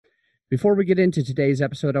Before we get into today's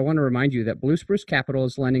episode, I want to remind you that Blue Spruce Capital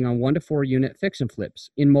is lending on 1 to 4 unit fix and flips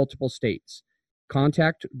in multiple states.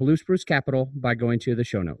 Contact Blue Spruce Capital by going to the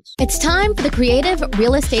show notes. It's time for the Creative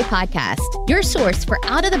Real Estate Podcast, your source for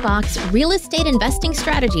out-of-the-box real estate investing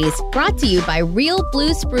strategies, brought to you by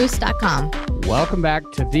realbluespruce.com. Welcome back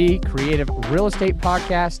to the Creative Real Estate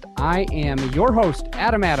Podcast. I am your host,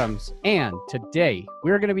 Adam Adams, and today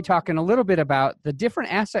we're going to be talking a little bit about the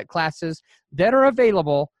different asset classes that are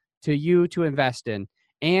available to you to invest in.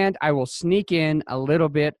 And I will sneak in a little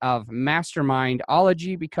bit of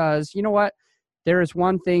mastermindology because, you know what? There is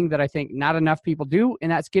one thing that I think not enough people do,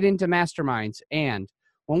 and that's get into masterminds. And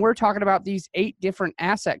when we're talking about these 8 different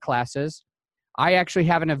asset classes, I actually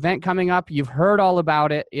have an event coming up. You've heard all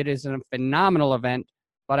about it. It is a phenomenal event,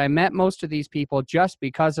 but I met most of these people just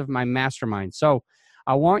because of my mastermind. So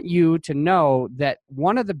I want you to know that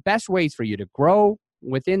one of the best ways for you to grow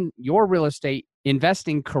within your real estate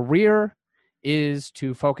investing career is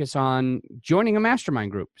to focus on joining a mastermind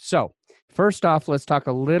group. So first off, let's talk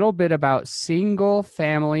a little bit about single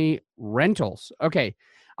family rentals. Okay.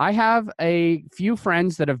 I have a few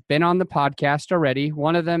friends that have been on the podcast already.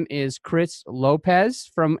 One of them is Chris Lopez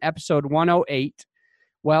from episode 108.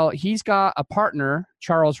 Well, he's got a partner,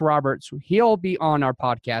 Charles Roberts. He'll be on our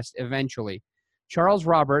podcast eventually. Charles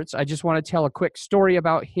Roberts, I just want to tell a quick story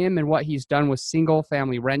about him and what he's done with single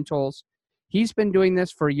family rentals. He's been doing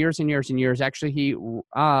this for years and years and years. Actually, he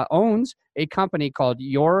owns a company called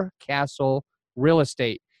Your Castle Real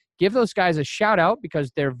Estate. Give those guys a shout out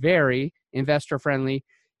because they're very investor friendly.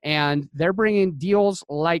 And they're bringing deals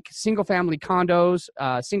like single-family condos,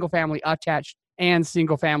 single-family attached, and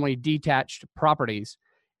single-family detached properties.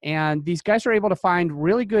 And these guys are able to find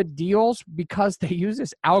really good deals because they use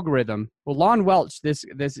this algorithm. Well, Lon Welch, this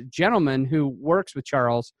gentleman who works with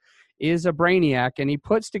Charles, is a brainiac, and he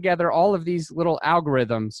puts together all of these little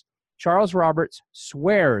algorithms. Charles Roberts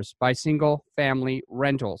swears by single-family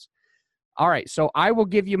rentals. All right, so I will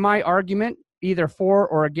give you my argument, either for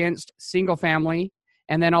or against single-family.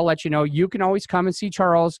 And then I'll let you know, you can always come and see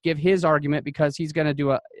Charles give his argument because he's going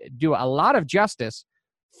to do a lot of justice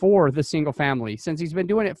for the single family. Since he's been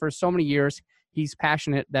doing it for so many years, he's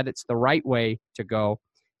passionate that it's the right way to go.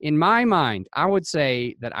 In my mind, I would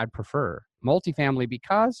say that I prefer multifamily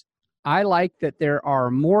because I like that there are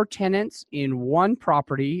more tenants in one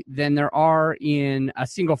property than there are in a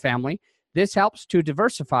single family. This helps to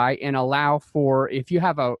diversify and allow for, if you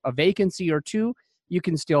have a vacancy or two, you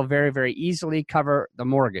can still very, very easily cover the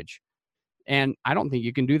mortgage. And I don't think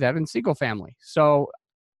you can do that in single family. So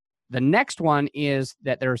the next one is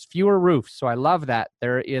that there's fewer roofs. So I love that.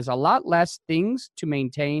 There is a lot less things to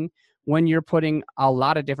maintain when you're putting a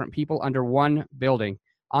lot of different people under one building,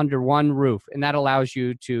 under one roof. And that allows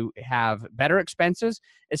you to have better expenses,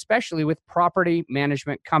 especially with property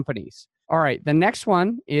management companies. All right, the next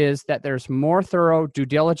one is that there's more thorough due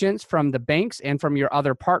diligence from the banks and from your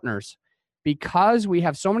other partners. Because we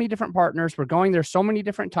have so many different partners, we're going there so many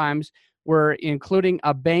different times, we're including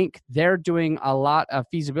a bank. They're doing a lot of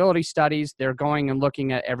feasibility studies. They're going and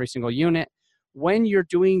looking at every single unit. When you're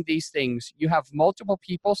doing these things, you have multiple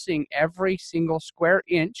people seeing every single square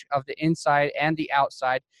inch of the inside and the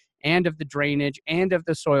outside and of the drainage and of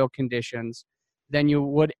the soil conditions than you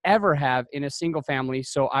would ever have in a single family.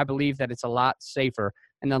 So I believe that it's a lot safer.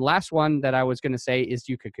 And the last one that I was going to say is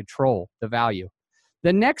you could control the value.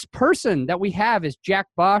 The next person that we have is Jack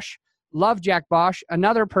Bosch. Love Jack Bosch,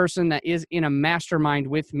 another person that is in a mastermind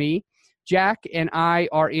with me. Jack and I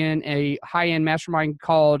are in a high-end mastermind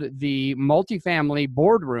called the Multifamily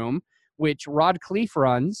Boardroom, which Rod Khleif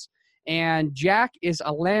runs. And Jack is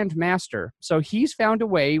a land master. So he's found a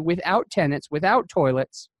way without tenants, without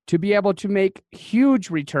toilets, to be able to make huge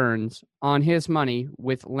returns on his money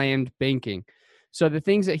with land banking. So the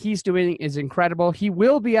things that he's doing is incredible. He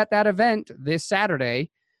will be at that event this Saturday.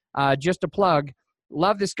 Just a plug.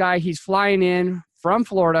 Love this guy. He's flying in from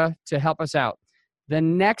Florida to help us out. The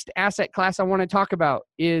next asset class I want to talk about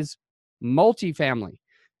is multifamily.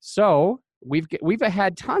 So we've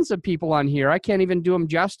had tons of people on here. I can't even do them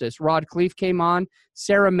justice. Rod Khleif came on.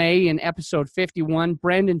 Sarah May in episode 51.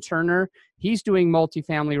 Brandon Turner, he's doing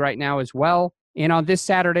multifamily right now as well. And on this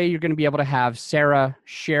Saturday, you're going to be able to have Sarah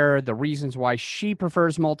share the reasons why she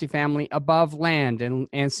prefers multifamily above land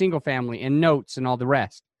and single family and notes and all the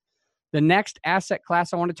rest. The next asset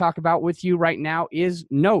class I want to talk about with you right now is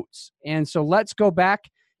notes. And so let's go back.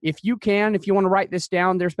 If you want to write this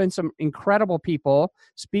down, there's been some incredible people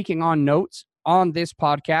speaking on notes on this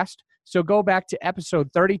podcast. So go back to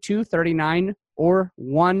episode 32, 39, or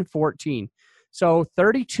 114. So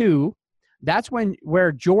 32, that's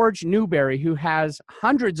where George Newberry, who has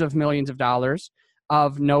hundreds of millions of dollars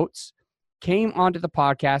of notes, came onto the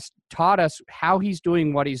podcast, taught us how he's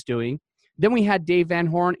doing what he's doing. Then we had Dave Van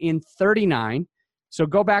Horn in 39. So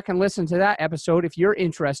go back and listen to that episode if you're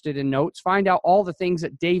interested in notes. Find out all the things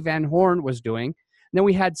that Dave Van Horn was doing. And then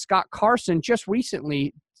we had Scott Carson just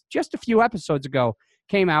recently, just a few episodes ago,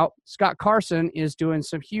 came out. Scott Carson is doing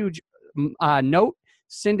some huge note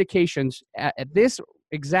syndications at this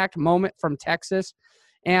exact moment from Texas.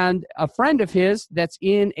 And a friend of his that's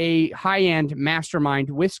in a high-end mastermind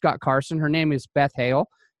with Scott Carson, her name is Beth Hale.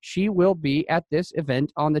 She will be at this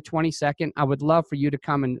event on the 22nd. I would love for you to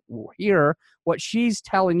come and hear what she's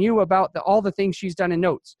telling you about all the things she's done in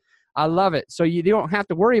notes. I love it. So you don't have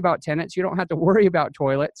to worry about tenants. You don't have to worry about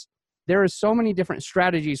toilets. There are so many different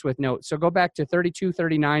strategies with notes. So go back to 32,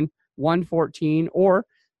 39, 114, or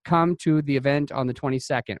come to the event on the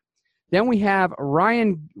 22nd. Then we have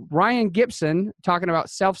Ryan Gibson talking about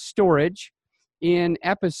self-storage in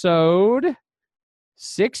episode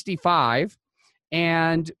 65.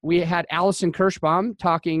 And we had Allison Kirschbaum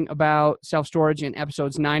talking about self-storage in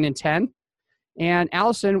episodes 9 and 10. And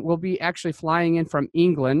Allison will be actually flying in from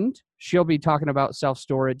England. She'll be talking about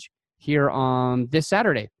self-storage here on this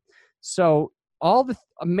Saturday. So all the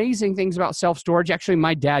amazing things about self-storage. Actually,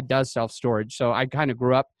 my dad does self-storage. So I kind of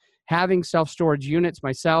grew up having self-storage units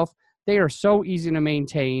myself. They are so easy to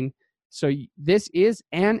maintain. So this is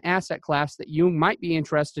an asset class that you might be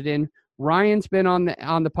interested in. Ryan's been on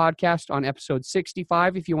the podcast on episode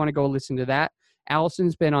 65 if you want to go listen to that.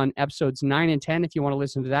 Allison's been on episodes 9 and 10 if you want to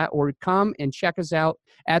listen to that, or come and check us out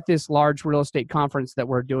at this large real estate conference that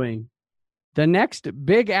we're doing. The next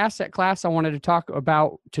big asset class I wanted to talk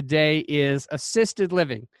about today is assisted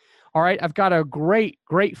living. All right, I've got a great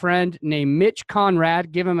friend named Mitch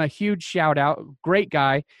Conrad. Give him a huge shout out. Great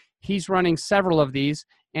guy. He's running several of these.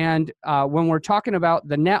 And when we're talking about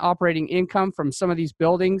the net operating income from some of these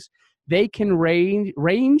buildings, they can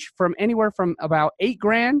range from anywhere from about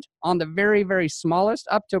 $8,000 on the very, very smallest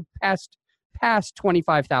up to past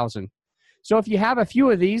 $25,000. So if you have a few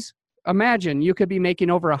of these, imagine you could be making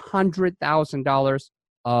over $100,000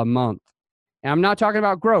 a month. And I'm not talking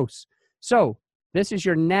about gross. So this is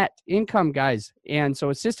your net income, guys. And so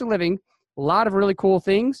assisted living, a lot of really cool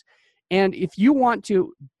things. And if you want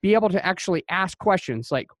to be able to actually ask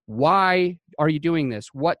questions like, why are you doing this?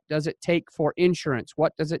 What does it take for insurance?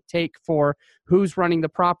 What does it take for who's running the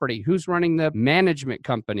property? Who's running the management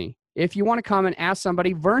company? If you want to come and ask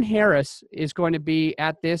somebody, Vern Harris is going to be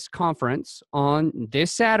at this conference on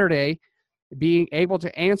this Saturday, being able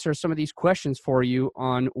to answer some of these questions for you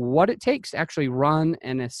on what it takes to actually run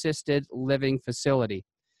an assisted living facility.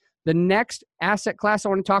 The next asset class I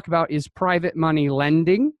want to talk about is private money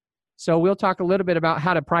lending. So we'll talk a little bit about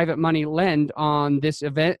how to private money lend on this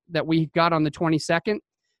event that we got on the 22nd.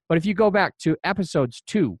 But if you go back to episodes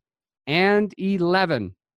 2 and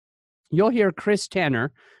 11, you'll hear Chris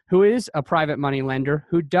Tanner, who is a private money lender,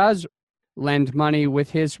 who does lend money with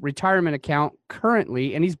his retirement account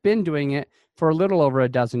currently, and he's been doing it for a little over a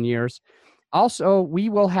dozen years. Also, we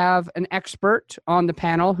will have an expert on the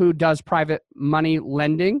panel who does private money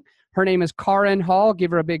lending. Her name is Karen Hall. Give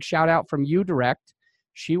her a big shout out from UDirect.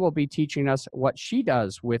 She will be teaching us what she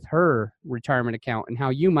does with her retirement account and how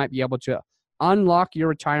you might be able to unlock your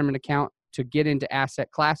retirement account to get into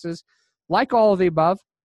asset classes like all of the above,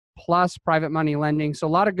 plus private money lending. So a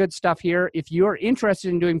lot of good stuff here. If you're interested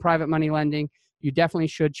in doing private money lending, you definitely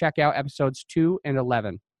should check out episodes 2 and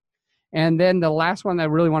 11. And then the last one that I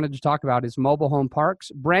really wanted to talk about is mobile home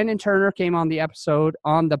parks. Brandon Turner came on the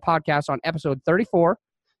podcast on episode 34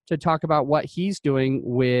 to talk about what he's doing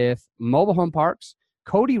with mobile home parks.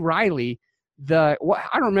 Cody Riley, I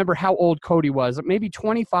don't remember how old Cody was, maybe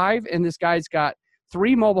 25, and this guy's got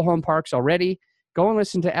 3 mobile home parks already. Go and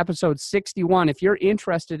listen to episode 61. If you're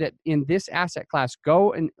interested in this asset class,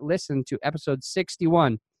 go and listen to episode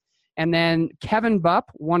 61. And then Kevin Bupp,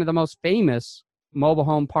 one of the most famous mobile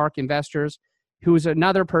home park investors, who's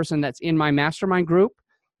another person that's in my mastermind group,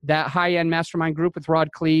 that high-end mastermind group with Rod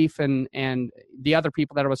Cleef and the other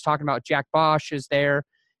people that I was talking about. Jack Bosch is there.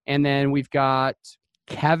 And then we've got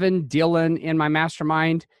Kevin Dillon in my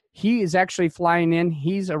mastermind. He is actually flying in.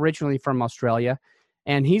 He's originally from Australia,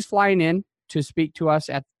 and he's flying in to speak to us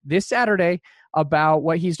at this Saturday about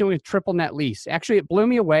what he's doing with triple net lease. Actually, it blew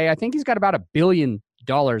me away. I think he's got about $1 billion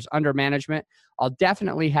under management. I'll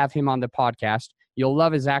definitely have him on the podcast. You'll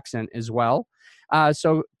love his accent as well.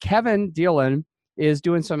 So Kevin Dillon is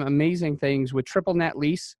doing some amazing things with triple net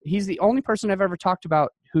lease. He's the only person I've ever talked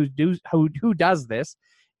about who does this.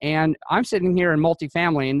 And I'm sitting here in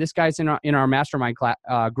multifamily, and this guy's in our mastermind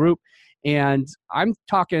group, and I'm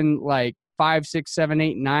talking like 5, 6, 7,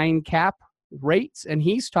 8, 9 cap rates, and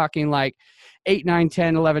he's talking like 8, 9,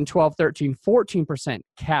 10, 11, 12, 13, 14%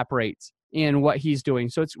 cap rates in what he's doing.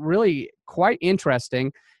 So it's really quite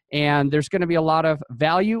interesting, and there's going to be a lot of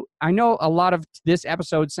value. I know a lot of this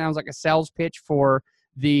episode sounds like a sales pitch for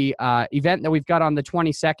the event that we've got on the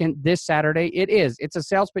 22nd this Saturday. It's a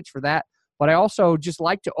sales pitch for that, but I also just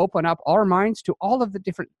like to open up our minds to all of the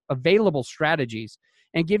different available strategies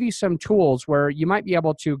and give you some tools where you might be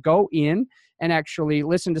able to go in and actually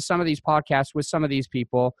listen to some of these podcasts with some of these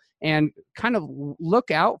people and kind of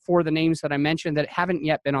look out for the names that I mentioned that haven't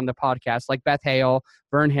yet been on the podcast, like Beth Hale,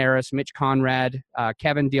 Vern Harris, Mitch Conrad,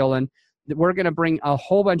 Kevin Dillon. We're going to bring a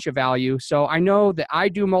whole bunch of value. So I know that I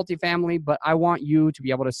do multifamily, but I want you to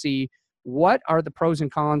be able to see what are the pros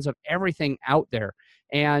and cons of everything out there.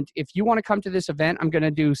 And if you want to come to this event, I'm going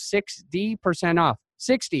to do 60%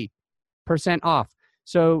 off.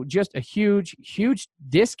 So just a huge, huge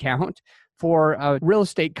discount for a real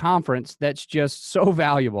estate conference that's just so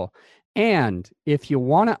valuable. And if you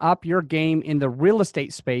want to up your game in the real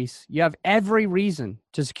estate space, you have every reason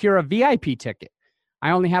to secure a VIP ticket. I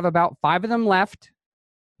only have about 5 of them left.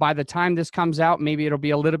 By the time this comes out, maybe it'll be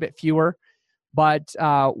a little bit fewer. But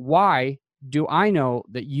why do I know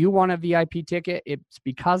that you want a VIP ticket? It's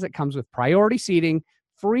because it comes with priority seating,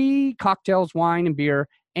 free cocktails, wine, and beer,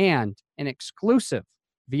 and an exclusive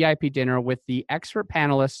VIP dinner with the expert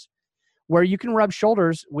panelists where you can rub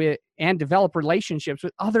shoulders with and develop relationships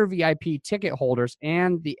with other VIP ticket holders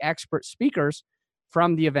and the expert speakers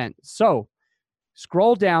from the event. So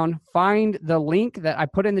scroll down, find the link that I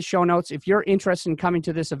put in the show notes. If you're interested in coming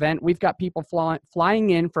to this event, we've got people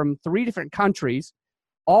flying in from 3 different countries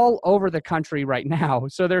all over the country right now.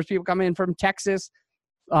 So there's people coming in from Texas,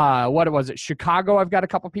 Chicago, I've got a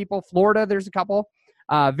couple people, Florida, there's a couple.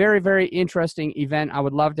 Very, very interesting event. I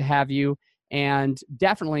would love to have you. And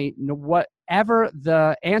definitely, whatever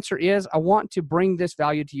the answer is, I want to bring this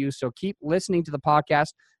value to you. So keep listening to the podcast,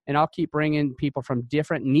 and I'll keep bringing people from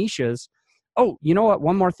different niches. Oh, you know what?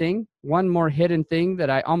 One more hidden thing that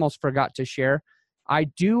I almost forgot to share. I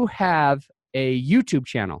do have a YouTube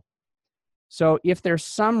channel. So if there's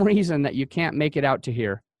some reason that you can't make it out to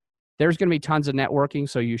here, there's going to be tons of networking,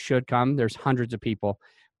 so you should come. There's hundreds of people.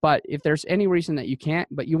 But if there's any reason that you can't,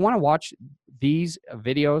 but you want to watch these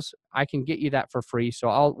videos, I can get you that for free.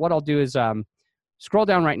 So what I'll do is scroll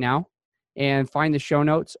down right now and find the show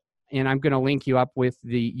notes, and I'm going to link you up with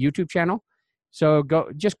the YouTube channel. So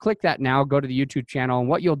just click that now, go to the YouTube channel, and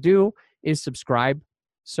what you'll do is subscribe.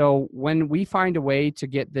 So when we find a way to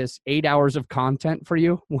get this 8 hours of content for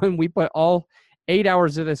you, when we put all 8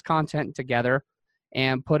 hours of this content together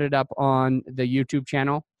and put it up on the YouTube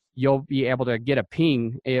channel, you'll be able to get a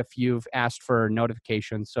ping if you've asked for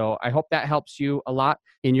notifications. So I hope that helps you a lot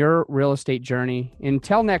in your real estate journey.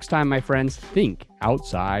 Until next time, my friends, think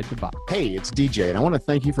outside the box. Hey, it's DJ, and I want to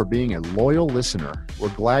thank you for being a loyal listener. We're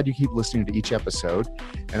glad you keep listening to each episode.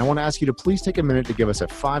 And I want to ask you to please take a minute to give us a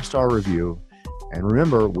 5-star review. And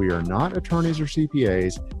remember, we are not attorneys or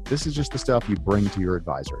CPAs. This is just the stuff you bring to your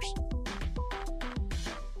advisors.